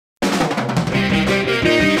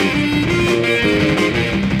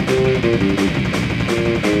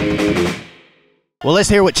Well, let's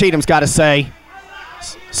hear what Cheatham's got to say.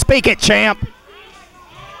 Speak it, champ.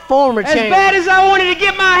 Former champ. As bad as I wanted to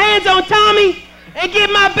get my hands on Tommy and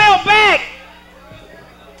get my belt back,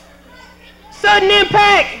 sudden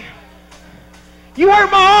impact, you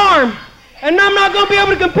hurt my arm, and I'm not going to be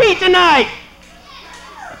able to compete tonight.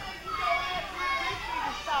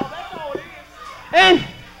 And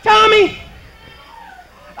Tommy,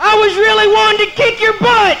 I was really wanting to kick your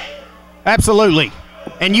butt. Absolutely.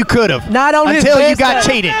 And you could have. Not on his until best you got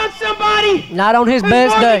day. cheated. Found somebody Not on his who's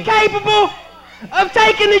best more day. than capable of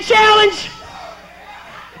taking the challenge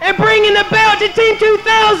and bringing the belt to Team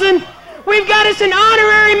 2000. We've got us an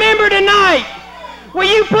honorary member tonight. Will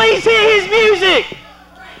you please hit his music?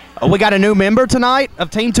 Oh, we got a new member tonight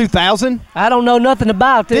of Team 2000? I don't know nothing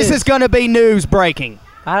about this. This is going to be news breaking.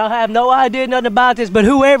 I don't have no idea nothing about this, but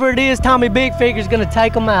whoever it is, Tommy Bigfigure is going to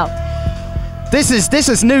take him out. This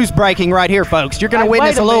is news breaking right here, folks. You're going to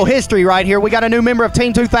witness a little history right here. We got a new member of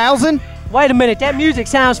Team 2000. Wait a minute, that music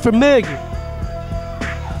sounds familiar.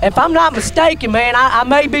 If I'm not mistaken, man, I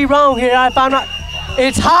may be wrong here. If I'm not,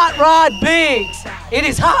 it's Hot Rod Biggs. It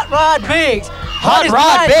is Hot Rod Biggs. Hot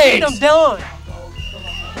Rod Biggs. Done?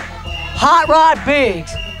 Hot Rod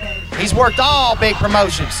Biggs. He's worked all big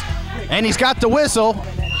promotions, and he's got the whistle.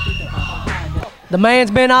 The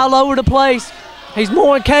man's been all over the place. He's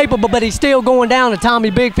more than capable, but he's still going down to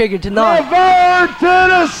Tommy Bigfigure tonight. Laverne,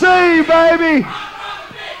 Tennessee, baby.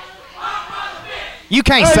 You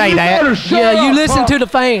can't say that. Yeah, you listen to the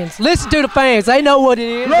fans. Listen to the fans. They know what it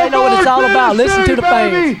is. They know what it's all about. Listen to the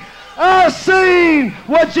fans. I seen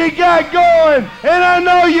what you got going, and I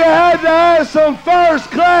know you had to have some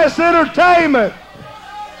first-class entertainment.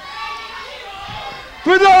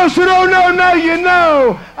 For those who don't know, now you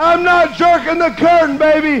know. I'm not jerking the curtain,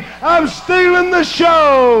 baby. I'm stealing the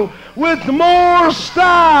show with more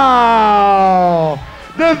style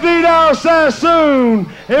than Vidal Sassoon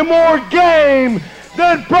and more game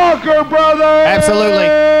than Parker Brothers. Absolutely.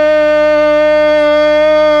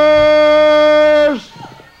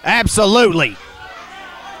 Absolutely.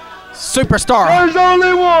 Superstar. There's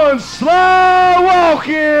only one sly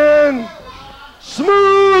walking,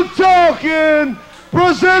 smooth talking,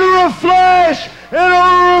 presenter of flash and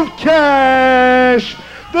owner of cash,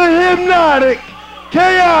 the hypnotic,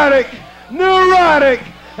 chaotic, neurotic,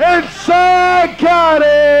 and psychotic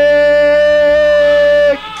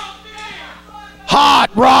Hot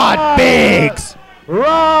Rod Biggs.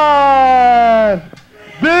 Rod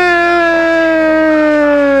Biggs.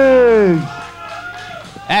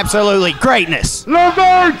 Absolutely greatness.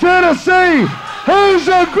 Laverne, Tennessee. Who's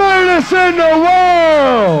the greatest in the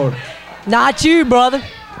world? Not you, brother.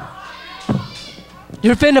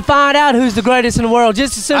 You're finna find out who's the greatest in the world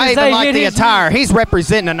just as soon I as even they like hit the his attire. He's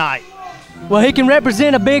representing tonight. Well, he can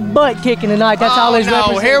represent a big butt kicking tonight. That's all he's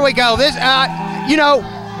representing. Here we go. This, you know,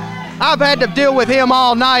 I've had to deal with him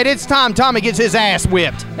all night. It's time Tommy gets his ass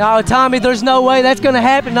whipped. Oh, Tommy, there's no way that's going to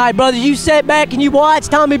happen tonight, brother. You sit back and you watch.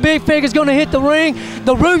 Tommy Bigfigure's going to hit the ring.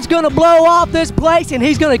 The roof's going to blow off this place, and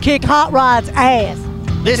he's going to kick Hot Rod's ass.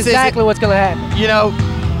 This That's exactly what's going to happen. You know,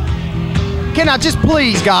 can I just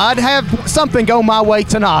please, God, have something go my way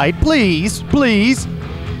tonight? Please, please.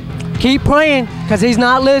 Keep praying, because he's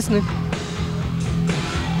not listening.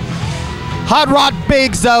 Hot Rod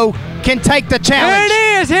Biggs, though, can take the challenge. Here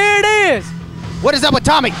it is. Here it is. What is up with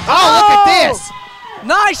Tommy? Oh, look at this.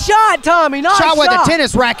 Nice shot, Tommy. Nice shot. Shot with a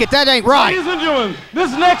tennis racket. That ain't right. Ladies and gentlemen,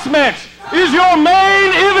 this next match is your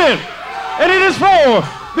main event, and it is for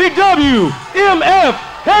the WMF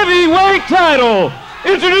Heavyweight title.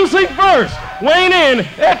 Introducing first, weighing in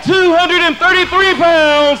at 233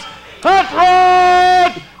 pounds, Hot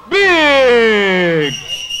Rod Biggs.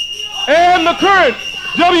 And the current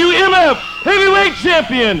WMF Heavyweight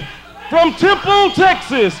Champion from Temple,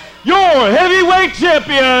 Texas, your heavyweight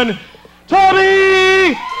champion,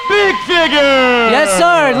 Tommy Bigfigure. Yes,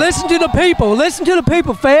 sir. Listen to the people. Listen to the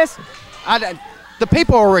people, Fess. The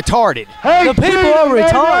people are retarded. Hey, the people are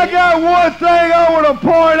retarded. I got one thing I want to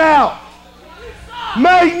point out.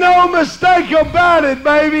 Make no mistake about it,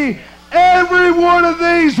 baby. Every one of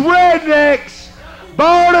these rednecks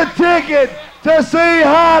bought a ticket to see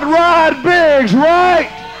Hot Rod Biggs, right?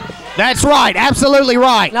 That's right. Absolutely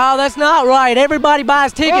right. No, that's not right. Everybody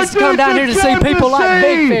buys tickets to come down here to see people like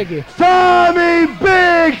Bigfigure. Tommy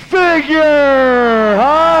Bigfigure,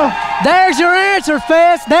 huh? There's your answer,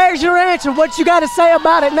 Fess. There's your answer. What you got to say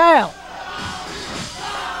about it now?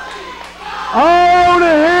 I want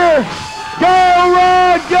to hear, go,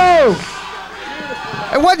 Rod, go.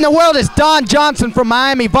 And what in the world is Don Johnson from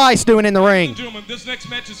Miami Vice doing in the ring? Ladies and gentlemen, this next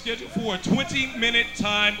match is scheduled for a 20-minute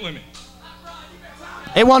time limit.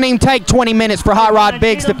 It won't even take 20 minutes for Hot Rod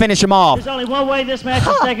Biggs to finish him off. There's only one way this match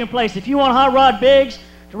is taking place. If you want Hot Rod Biggs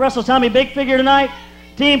to wrestle Tommy Bigfigure tonight,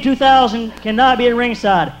 Team 2000 cannot be at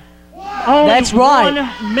ringside. Only That's right.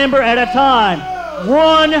 one member at a time.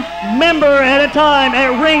 One member at a time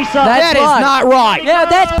at ringside. That is not right. Yeah,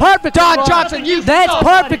 that's perfectly Don right. Johnson, you That's suck.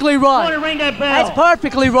 perfectly I want to right. ring that bell. That's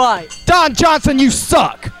perfectly right. Don Johnson, you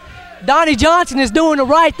suck. Donnie Johnson is doing the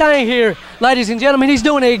right thing here, ladies and gentlemen. He's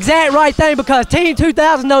doing the exact right thing because Team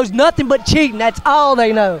 2000 knows nothing but cheating. That's all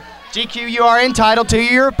they know. GQ, you are entitled to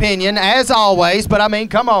your opinion, as always, but I mean,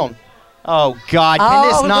 come on. Oh, God, can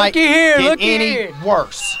this night get any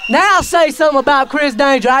worse? Now I'll say something about Chris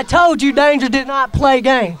Danger. I told you Danger did not play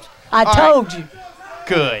games. I told you.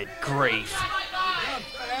 Good grief.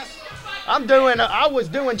 I was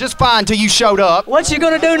doing just fine till you showed up. What you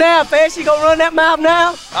gonna do now, Fess? You gonna run that mouth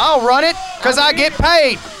now? I'll run it, because I get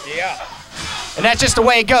paid. Yeah. And that's just the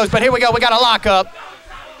way it goes. But here we go. We got a lockup.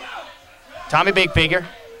 Tommy Bigfigure.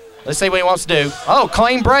 Let's see what he wants to do. Oh,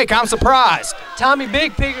 clean break. I'm surprised. Tommy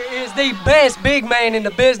Bigfigure is the best big man in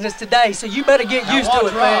the business today, so you better get used to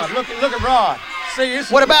it, man. Look at Rod. See,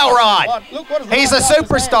 What about Rod? He's a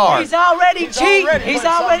superstar. He's already cheating. He's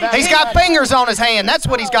already He's got fingers on his hand. That's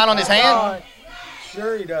what he's got on his hand.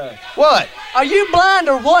 Sure he does. What? Are you blind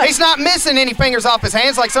or what? He's not missing any fingers off his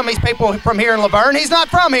hands like some of these people from here in Laverne. He's not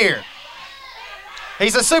from here.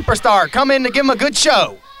 He's a superstar. Come in to give him a good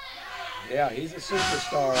show. Yeah, he's a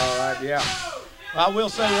superstar, all right, yeah. I will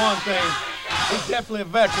say one thing. He's definitely a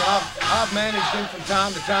veteran. I've managed him from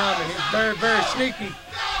time to time, and he's very, very sneaky.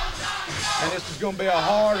 And this is going to be a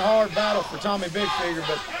hard battle for Tommy Bigfigure,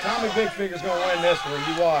 but Tommy Bigfigure's going to win this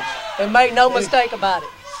one. You watch. And make no mistake about it.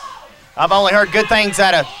 I've only heard good things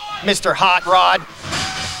out of Mr. Hot Rod.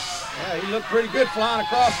 Yeah, he looked pretty good flying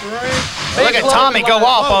across the ring. Look at Tommy go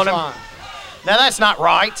off on him. Now, that's not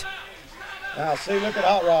right. Now, see, look at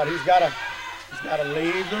Hot Rod. He's got to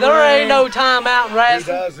leave the ring. There ain't no timeout in He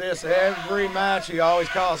wrestling. does this every match. He always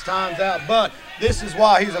calls times out. But this is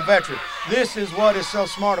why he's a veteran. This is what is so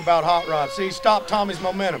smart about Hot Rod. See, he stopped Tommy's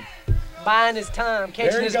momentum. Buying his time,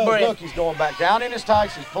 catching There he his goes. breath. Look, he's going back down in his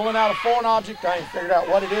tights. He's pulling out a foreign object. I ain't figured out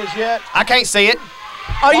what it is yet. I can't see it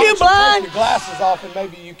Are you Take blind? your glasses off and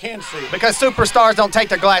maybe you can see it. because superstars don't take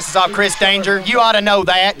their glasses off, Chris Danger. You ought to know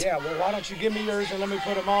that. Yeah, well, why don't you give me yours and let me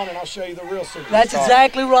put them on and I'll show you the real superstar. That's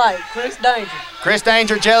exactly right. Chris Danger. Chris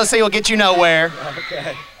Danger, jealousy will get you nowhere.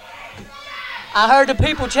 Okay. I heard the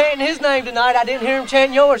people chanting his name tonight. I didn't hear him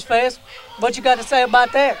chanting yours, Fess. What you got to say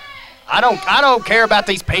about that? I don't care about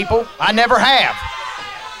these people. I never have.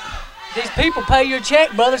 These people pay your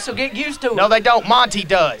check, brother, so get used to it. No, they don't. Monty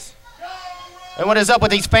does. And what is up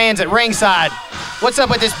with these fans at ringside? What's up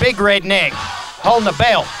with this big redneck holding the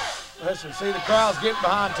belt? Listen, see the crowd's getting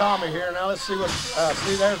behind Tommy here. Now let's see what,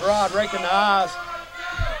 see there's Rod raking the eyes.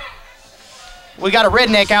 We got a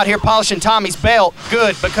redneck out here polishing Tommy's belt.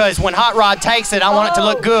 Good, because when Hot Rod takes it, I want it to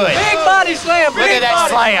look good. Big body slam. Look at that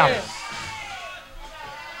slam.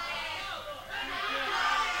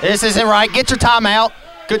 This isn't right. Get your timeout.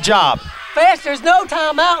 Good job. Fess, there's no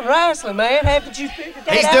timeout in wrestling, man. Haven't you figured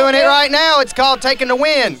that He's out doing it yet? right now. It's called taking the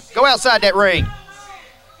win. Go outside that ring.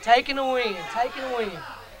 Taking a win. Taking a win.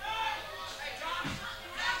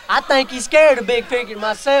 I think he's scared of Bigfigure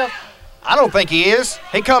myself. I don't think he is.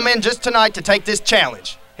 He come in just tonight to take this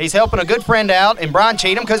challenge. He's helping a good friend out in Brian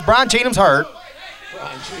Cheatham because Brian Cheatham's hurt.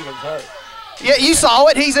 Brian Cheatham's hurt. Yeah, you saw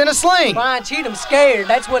it. He's in a sling. Brian Cheatham's scared.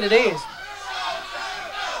 That's what it is.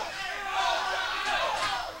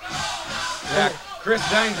 Yeah, Chris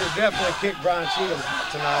Danger definitely kicked Brian Cheatham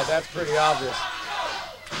tonight. That's pretty obvious.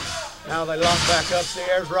 Now they lock back up. See,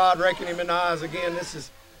 there's Rod raking him in the eyes again. This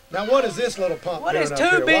is, now what is this little pump What doing is up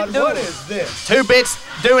here? 2-Bit doing? What is this? 2-Bit's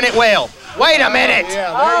doing it well. Wait a minute.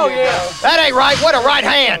 Yeah, Oh, there you yeah. go. That ain't right. What a right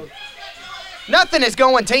hand. Nothing is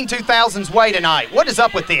going Team 2000's way tonight. What is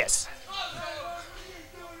up with this?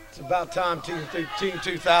 It's about time Team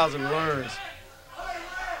 2000 learns.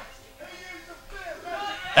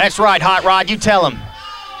 That's right, Hot Rod. You tell him.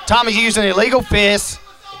 Tommy's using illegal fists.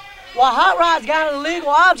 Well, Hot Rod's got an illegal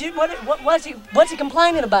object. What's he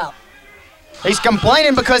complaining about? He's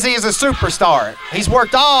complaining because he is a superstar. He's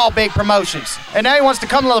worked all big promotions. And now he wants to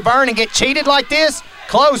come to Laverne and get cheated like this?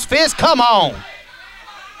 Closed fist? Come on.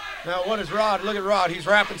 Now what is Rod? Look at Rod. He's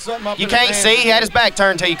wrapping something up You in his can't hand see. He again. had his back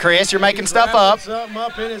turned to you, Chris. You're making He's stuff wrapping up. something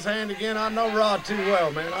up in his hand again. I know Rod too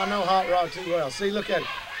well, man. I know Hot Rod too well. See, look at it.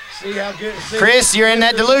 See how good. See, Chris, you're in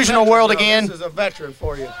that this is a delusional veteran, world bro. again. This is a veteran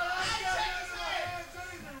for you.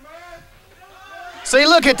 See,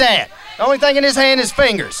 look at that. The only thing in his hand is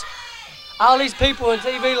fingers. All these people in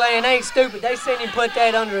TV land ain't stupid. They seen him put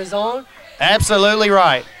that under his arm. Absolutely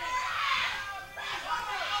right.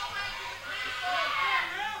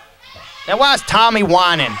 Now, why is Tommy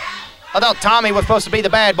whining? I thought Tommy was supposed to be the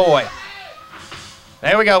bad boy.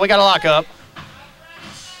 There we go. We got a lockup.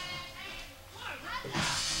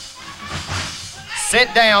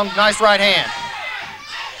 Sit down. Nice right hand.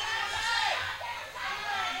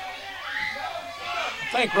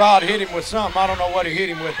 I think Rod hit him with something. I don't know what he hit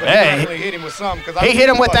him with, but he definitely hit him with something. He hit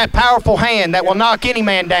him with that powerful hand that will knock any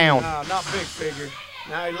man down. No, not Bigfigure.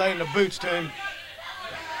 Now he's laying the boots to him.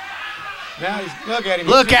 Now he's, look at him.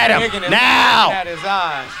 Look at him. Now. At his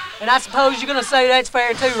eyes. And I suppose you're going to say that's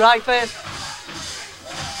fair too, right, Fest?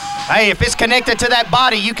 Hey, if it's connected to that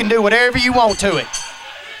body, you can do whatever you want to it.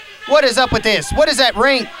 What is up with this? What is that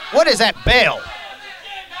ring? What is that bell?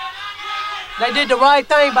 They did the right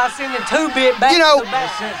thing by sending 2-bit back You know, to the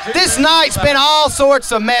back. this night's been all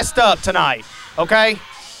sorts of messed up tonight, okay?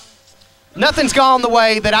 Nothing's gone the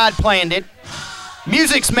way that I'd planned it.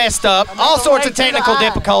 Music's messed up, all sorts of technical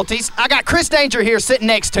difficulties. I got Chris Danger here sitting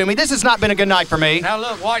next to me. This has not been a good night for me. Now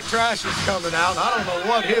look, White Trash is coming out. I don't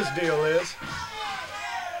know what his deal is.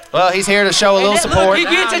 Well, he's here to show a little support. Look, he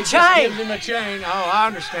gets a chain. Gives him a chain. Oh, I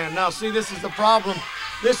understand. Now, see, this is the problem.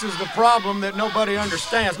 This is the problem that nobody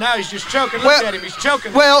understands. Now he's just choking. Look at him. He's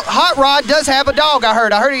choking. Well, Hot Rod does have a dog, I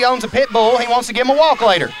heard. I heard he owns a pit bull. He wants to give him a walk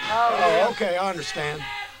later. Oh, okay. I understand.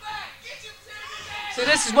 See,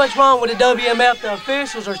 this is what's wrong with the WMF. The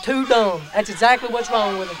officials are too dumb. That's exactly what's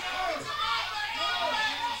wrong with them.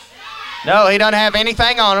 No, he doesn't have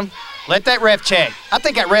anything on him. Let that ref check. I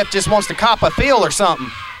think that ref just wants to cop a feel or something.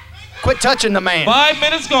 Quit touching the man. 5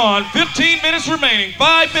 minutes gone, 15 minutes remaining.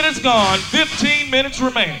 5 minutes gone, 15 minutes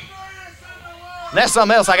remaining. That's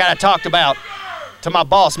something else I got to talk about to my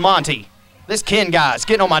boss, Monty. This Ken guy's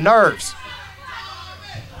getting on my nerves.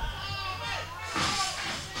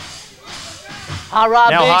 Hot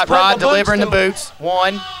Rod delivering the boots.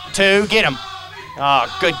 1, 2, get him.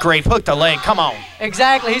 Oh, good grief. Hook the leg. Come on.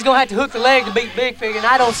 Exactly. He's going to have to hook the leg to beat Bigfigure, and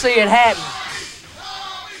I don't see it happening.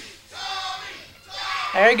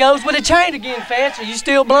 There he goes with a chain again, Fetch. Are you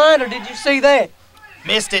still blind, or did you see that?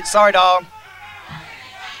 Missed it. Sorry, dog.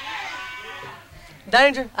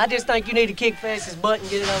 Danger, I just think you need to kick Fetch's butt and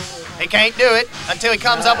get it over with. He can't do it until he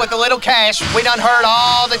comes up with a little cash. We done heard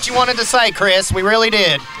all that you wanted to say, Chris. We really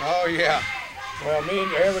did. Oh, yeah. Well,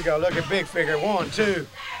 here we go. Look at Bigfigure. 1, 2.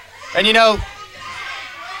 And you know,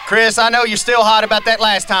 Chris, I know you're still hot about that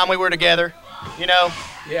last time we were together. You know?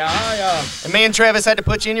 Yeah, And me and Travis had to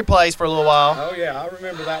put you in your place for a little while. Oh, yeah, I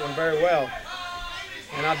remember that one very well.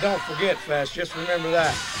 And I don't forget, Fest. Just remember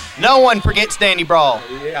that. No one forgets Danny Brawl.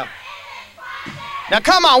 Yeah. Now,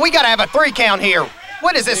 come on. We got to have a 3 count here.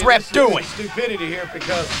 What is this ref doing? Stupidity here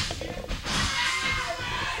because...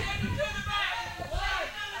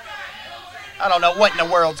 I don't know what in the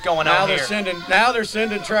world's going on here. Now they're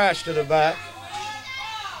sending Trash to the back.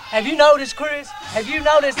 Have you noticed, Chris? Have you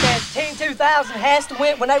noticed that Team 2000 has to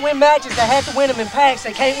win, when they win matches, they have to win them in packs.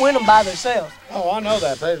 They can't win them by themselves. Oh, I know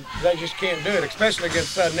that. They just can't do it, especially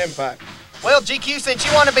against Sudden Impact. Well, GQ, since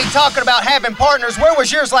you want to be talking about having partners, where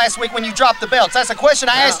was yours last week when you dropped the belts? That's a question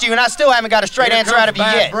I asked you, and I still haven't got a straight answer out of you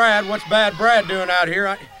yet. Brad, what's Bad Brad doing out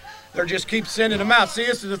here? They just keep sending them out. See,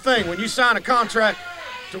 this is the thing. When you sign a contract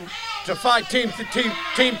to fight Team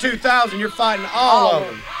 2000, you're fighting all of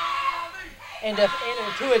them. And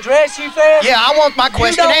to address you, Fred, yeah, I want my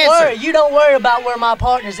question answered. You don't worry about where my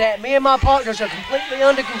partner's at. Me and my partners are completely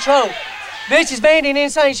under control. 𝑺𝑼𝑩𝑺𝑪𝑹𝑰𝩩𝑬 and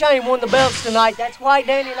Insane Shane won the belts tonight. That's White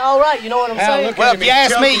Danny and all right. You know what I'm saying? Well, if you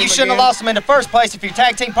ask me, you shouldn't have lost them in the first place if your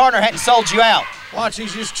tag team partner hadn't sold you out. Watch,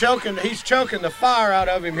 he's just choking. He's choking the fire out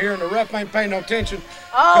of him here, and the ref ain't paying no attention.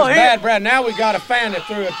 Oh, Bad Brad. Now we got a fan that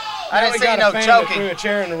threw a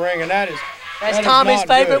chair in the ring, and that's Tommy's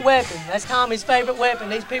favorite weapon. That's Tommy's favorite weapon.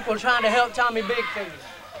 These people are trying to help Tommy Bigfigure.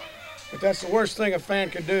 But that's the worst thing a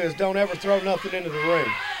fan can do is don't ever throw nothing into the ring.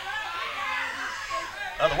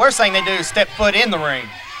 The worst thing they do is step foot in the ring.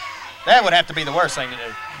 That would have to be the worst thing to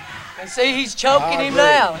do. And see, he's choking him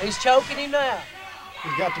now. He's choking him now.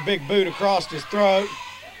 He's got the big boot across his throat.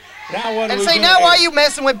 Now what? And see, now why are you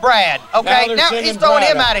messing with Brad? Okay, now he's throwing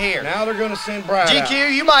him out of here. Now they're going to send Brad out.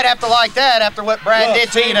 GQ, you might have to like that after what Brad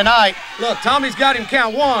did to you tonight. Look, Tommy's got him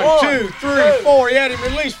count 1, 2, 3, 4. He had him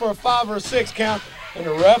at least for a 5 or a 6 count. And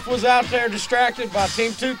the ref was out there distracted by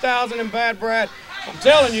Team 2000 and Bad Brad. I'm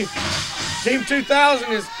telling you, Team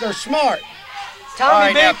 2000 they're smart.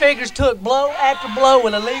 Tommy Bigfigures took blow after blow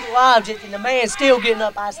with a legal object, and the man's still getting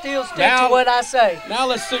up. I still stick to what I say. Now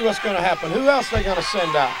let's see what's going to happen. Who else they going to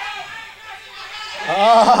send out?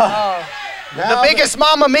 The biggest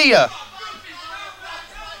Mama Mia.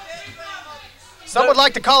 Some would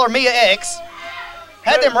like to call her Mia X.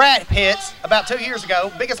 Had them rat pits about 2 years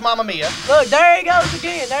ago. Biggest Mamma Mia. Look, there he goes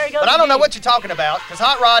again. There he goes. But I don't know again. what you're talking about, because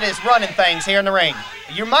Hot Rod is running things here in the ring.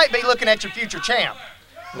 You might be looking at your future champ.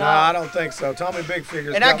 No, I don't think so. Tommy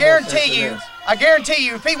Bigfigure's And got I guarantee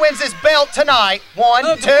you, if he wins this belt tonight, 1, 2,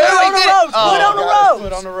 Look, he put it on did the it. ropes, put it on the ropes.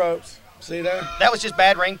 Foot on the ropes. See there? That was just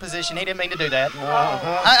bad ring position. He didn't mean to do that.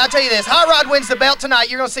 Uh-huh. I'll tell you this, Hot Rod wins the belt tonight.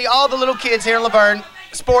 You're going to see all the little kids here in Laverne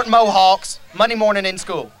sporting mohawks Monday morning in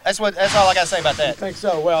school. That's all I got to say about that. I think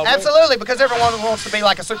so. Well, Absolutely, because everyone wants to be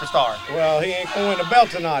like a superstar. Well, he ain't going to win the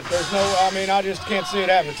belt tonight. There's no, I just can't see it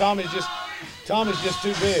happening. Tommy's just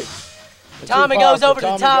too big. Tommy goes over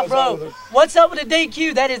the top rope. What's up with the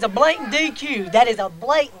DQ? That is a blatant DQ. That is a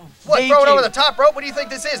blatant What, DQ. throw it over the top rope? What do you think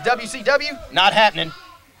this is, WCW? Not happening.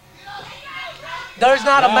 There's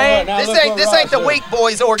not a man. This ain't the Weak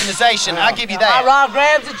Boys organization. I'll give you that. Rod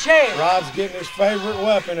grabs a chair. Rod's getting his favorite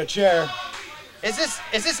weapon, a chair. Is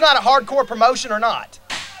this not a hardcore promotion or not?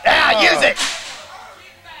 Use it!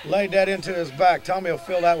 Laid that into his back. Tommy will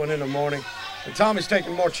feel that one in the morning. And Tommy's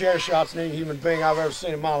taking more chair shots than any human being I've ever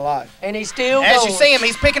seen in my life. And he's still As going. you see him,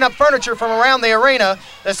 he's picking up furniture from around the arena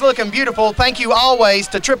that's looking beautiful. Thank you always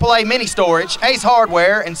to AAA Mini Storage, Ace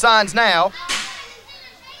Hardware, and Signs Now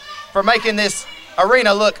for making this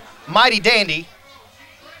arena look mighty dandy.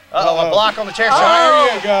 Uh-oh, a block on the chair shot.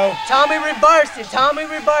 There you go. Tommy reversed it. Tommy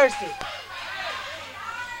reversed it.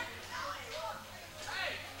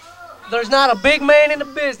 There's not a big man in the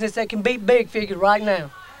business that can beat Bigfigure right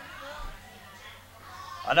now.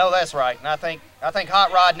 I know that's right, and I think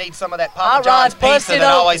Hot Rod needs some of that Hot Papa John's Rod's pizza busted that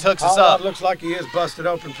open. always hooks us Hot Rod up. looks like he is busted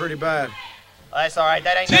open pretty bad. That's all right.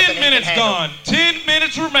 That ain't 10 nothing he can minutes handle. gone. 10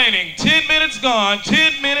 minutes remaining. 10 minutes gone.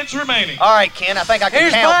 10 minutes remaining. All right, Ken. I think I can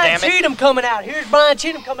Here's count. Brian Damn it. Cheatham coming out. Here's Brian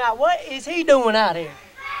Cheatham coming out. What is he doing out here?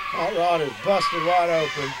 Hot Rod is busted wide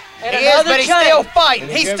open. And He is, another but he's chain. still fighting.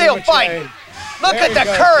 And he He's gave still him a fighting. chain. Look There at he the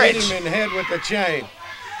goes. courage. Hit him in the head with the chain.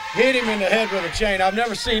 Hit him in the head with a chain. I've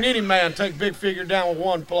never seen any man take Bigfigure down with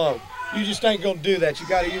one blow. You just ain't gonna do that. You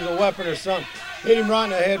gotta use a weapon or something. Hit him right in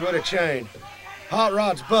the head with a chain. Hot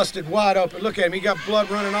Rod's busted wide open. Look at him. He got blood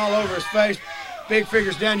running all over his face.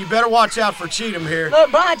 Bigfigure's down. You better watch out for Cheatham here.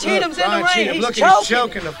 Look, Brian Cheatham's in the Brian ring. Cheatham. He's Look, choking. he's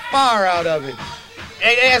choking the fire out of him.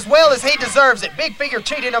 As well as he deserves it. Bigfigure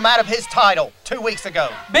cheated him out of his title 2 weeks ago.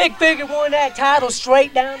 Bigfigure won that title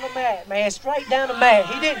straight down the mat, man. Straight down the mat.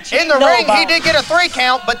 He didn't cheat In the ring, nobody. he did get a 3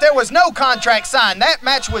 count, but there was no contract signed. That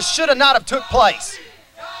match should have not have took place.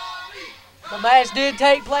 The match did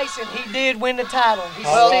take place, and he did win the title. He's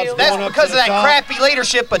Well, still that's going up because to of the that top. crappy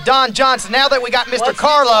leadership of Don Johnson. Now that we got Mr. What's this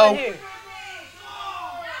Carlo, right here?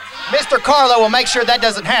 Mr. Carlo will make sure that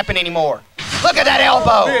doesn't happen anymore. Look at that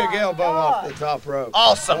elbow. Big elbow off the top rope.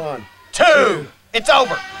 Awesome. 1, 2. It's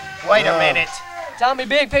over. Wait a minute. Tommy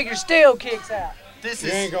Bigfigure still kicks out. This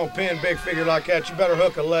You ain't is gonna pin Bigfigure like that. You better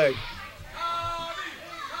hook a leg.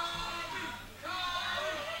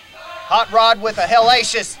 Hot Rod with a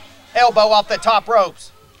hellacious elbow off the top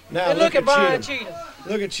ropes. Now And look at Brian Cheatham.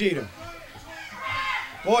 Cheatham. Look at Cheatham.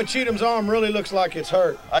 Boy, Cheatham's arm really looks like it's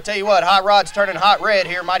hurt. I tell you what, Hot Rod's turning hot red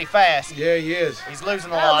here mighty fast. Yeah, he is. He's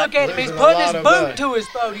losing a Now lot. look at him. He's Losing a putting lot his of boot blood. to his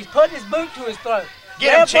throat. He's putting his boot to his throat.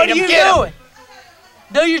 Get him, Ref, what are Cheatham, you get him. doing?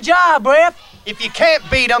 Do your job, Ref. If you can't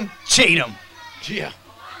beat him, cheat him. Yeah.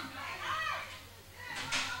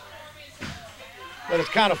 But it's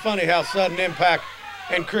kind of funny how Sudden Impact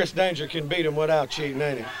and Chris Danger can beat him without cheating,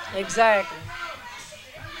 ain't it? Exactly.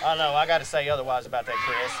 I know, I got to say otherwise about that,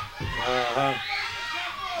 Chris. Uh-huh.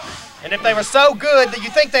 And if they were so good that you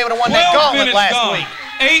think they would have won that 12 gauntlet minutes last gone. week.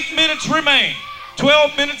 8 minutes remain.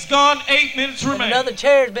 12 minutes gone. 8 minutes And remain. another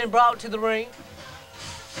chair has been brought to the ring.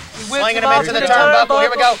 He whips Slinging him off into to the turnbuckle. Here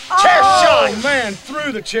we go. Chair Oh, shot. man,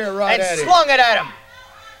 threw the chair right And at him. slung it at him.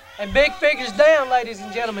 And Bigfigure's down, ladies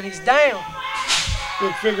and gentlemen. He's down.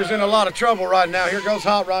 Bigfigure's in a lot of trouble right now. Here goes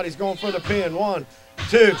Hot Rod. He's going for the pin. 1,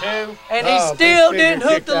 2. And he Oh, still Bigfigure didn't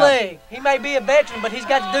hook kicked the out. leg. He may be a veteran, but he's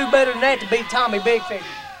got to do better than that to beat Tommy Bigfigure.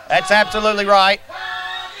 That's absolutely right.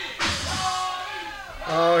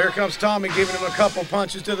 Oh, here comes Tommy giving him a couple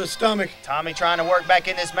punches to the stomach. Tommy trying to work back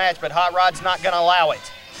in this match, but Hot Rod's not going to allow it.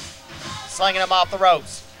 Slinging him off the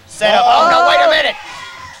ropes. Set up. Oh, no, wait a minute.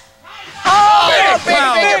 Oh, Big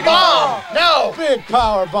Bigfigure bomb. No. Big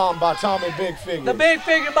power bomb by Tommy Bigfigure. the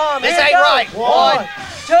Bigfigure bomb. This Here it ain't goes. right. 1,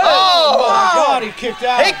 2. Oh. Oh, God, he kicked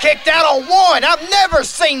out. He kicked out on 1. I've never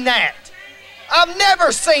seen that. I've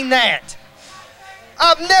never seen that.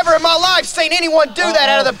 I've never in my life seen anyone do that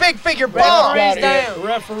out of the Bigfigure bomb. Referee's down. The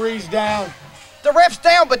referee's down. The ref's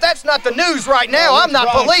down, but that's not the news right now. I'm not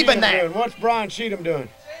Brian believing Cheatham that. doing? What's Brian Cheatham doing?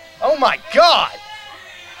 Oh, my God.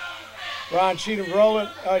 Brian Cheatham rolling.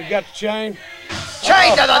 Oh, he got the chain.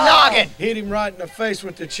 Chain to the noggin. Hit him right in the face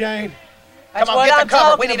with the chain. That's Come on, what get the I'm cover.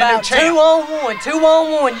 talking We need a new about. champ. 2-on-1,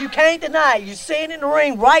 2-on-1. You can't deny it. You're seeing in the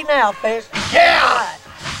ring right now, Fish. Yeah.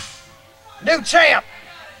 New champ.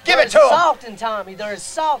 Give it to him. Assaulting Tommy. They're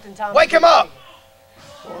assaulting Tommy. Wake him up.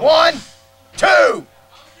 1, 2. Oh,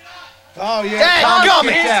 yeah. Dang, Tommy gummy.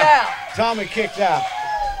 kicked He's out. out. Tommy kicked out.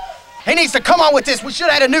 He needs to come on with this. We should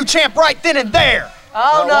have had a new champ right then and there.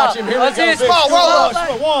 Oh, Now watch him. Here Let's we go. see his Big ball, Stu roll Rush.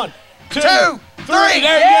 up. 1, 2, 3.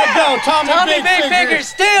 There you go. Tommy Bigfigure,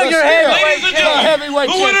 still But your heavyweight Ladies and champion. gentlemen, heavyweight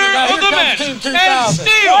the champion. winner Now, of here the comes match Team and 2000.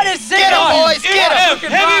 still What is Get him, boys. Get him.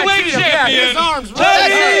 WMF heavyweight His champion, arms That's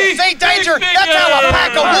right it. See, Danger, that's how a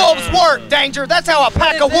pack of wolves work, Danger. That's how a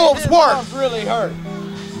pack of wolves work. Arms really hurt.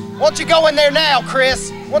 Why don't you go in there now,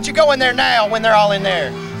 Chris? Why don't you go in there now when they're all in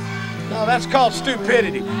there? No, that's called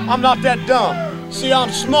stupidity. I'm not that dumb. See,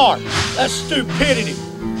 I'm smart. That's stupidity.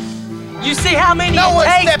 You see how many No one's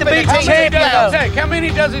it takes to stepping be in the team champion, down. though? How many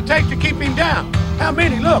does it take to keep him down? How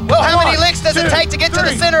many? Look. Well, how many 1, licks does it 2, take to get to the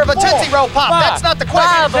 3, center of a 4, Tootsie Roll Pop? 5. That's not the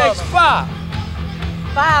question. It takes 5.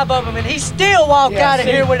 5 of them, and he still walked Yeah, out of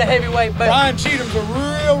see, here with a heavyweight belt. Brian Cheatham's a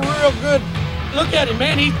real good. Look at him,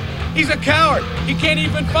 man. He's a coward. He can't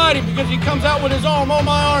even fight him because he comes out with his arm. Oh,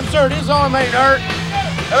 my arm's hurt. His arm ain't hurt.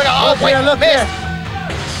 There we go. Oh, Look wait, here, look missed. here.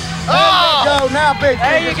 Oh! There you go. Now, Big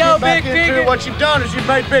There you Figure's go, getting back Big into Figure. What you've done is you've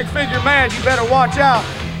made Big Figure mad. You better watch out.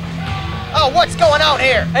 Oh, what's going on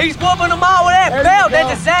here? He's whooping them all with that There you belt. go.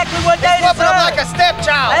 That's exactly what they He's whooping him deserve. like a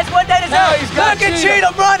stepchild. That's what they Now deserve. he's got Look at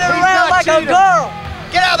Cheatham. Cheatham running He's around got like a Cheatham. girl.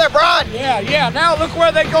 Get out there, Brian. Yeah. Now look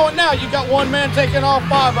where they're going now. You got one man taking all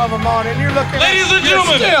 5 of them on, and you're looking Ladies at and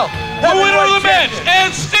gentlemen, still the winner of the match heavyweight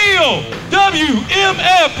and still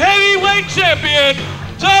WMF heavyweight champion,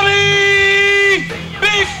 Tommy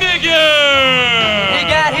Bigfigure. He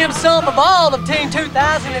got him some of all of Team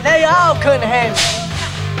 2000, and they all couldn't handle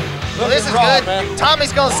it. Well, this is Looking raw, good. man.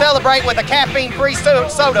 Tommy's going to celebrate with a caffeine-free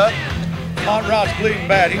soda. Hot Rod's bleeding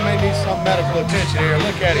bad. He may need some medical attention here.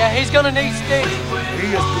 Look at him. Yeah, he's gonna need sticks. He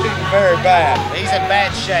is bleeding very bad. He's in bad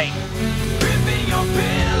shape.